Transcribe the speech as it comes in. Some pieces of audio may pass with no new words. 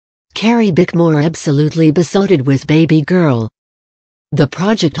Carrie Bickmore absolutely besotted with baby girl. The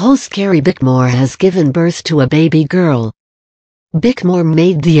project host Carrie Bickmore has given birth to a baby girl. Bickmore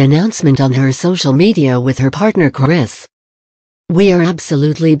made the announcement on her social media with her partner Chris. "We are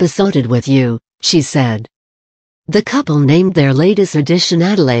absolutely besotted with you," she said. The couple named their latest addition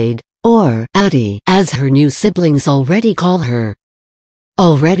Adelaide, or Addie, as her new siblings already call her.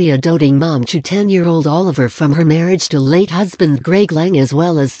 Already a doting mom to 10-year-old Oliver from her marriage to late husband Greg Lang as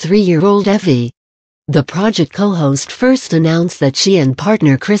well as 3-year-old Evie. The project co-host first announced that she and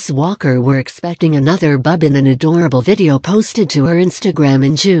partner Chris Walker were expecting another bub in an adorable video posted to her Instagram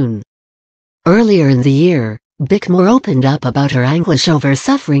in June. Earlier in the year, Bickmore opened up about her anguish over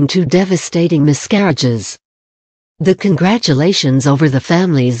suffering 2 devastating miscarriages. The congratulations over the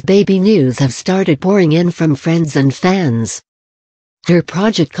family's baby news have started pouring in from friends and fans. Her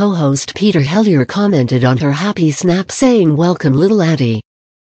project co-host Peter Hellier commented on her happy snap saying, "Welcome little Addie.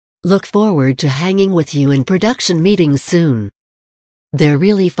 Look forward to hanging with you in production meetings soon. They're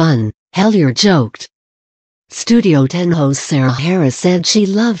really fun," Hellier joked. Studio 10 host Sarah Harris said she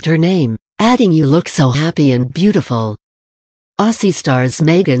loved her name, adding, "You look so happy and beautiful." Aussie stars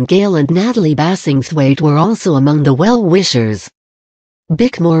Megan Gale and Natalie Bassingthwaite were also among the well-wishers.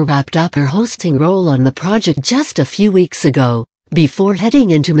 Bickmore wrapped up her hosting role on the project just a few weeks ago, before heading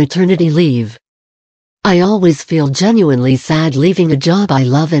into maternity leave. "I always feel genuinely sad leaving a job I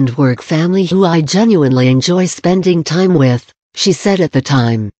love and work family who I genuinely enjoy spending time with," she said at the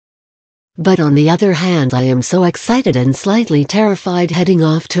time. "But on the other hand, I am so excited and slightly terrified heading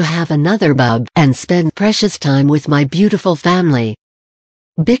off to have another bub and spend precious time with my beautiful family."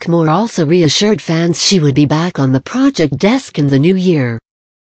 Bickmore also reassured fans she would be back on the project desk in the new year.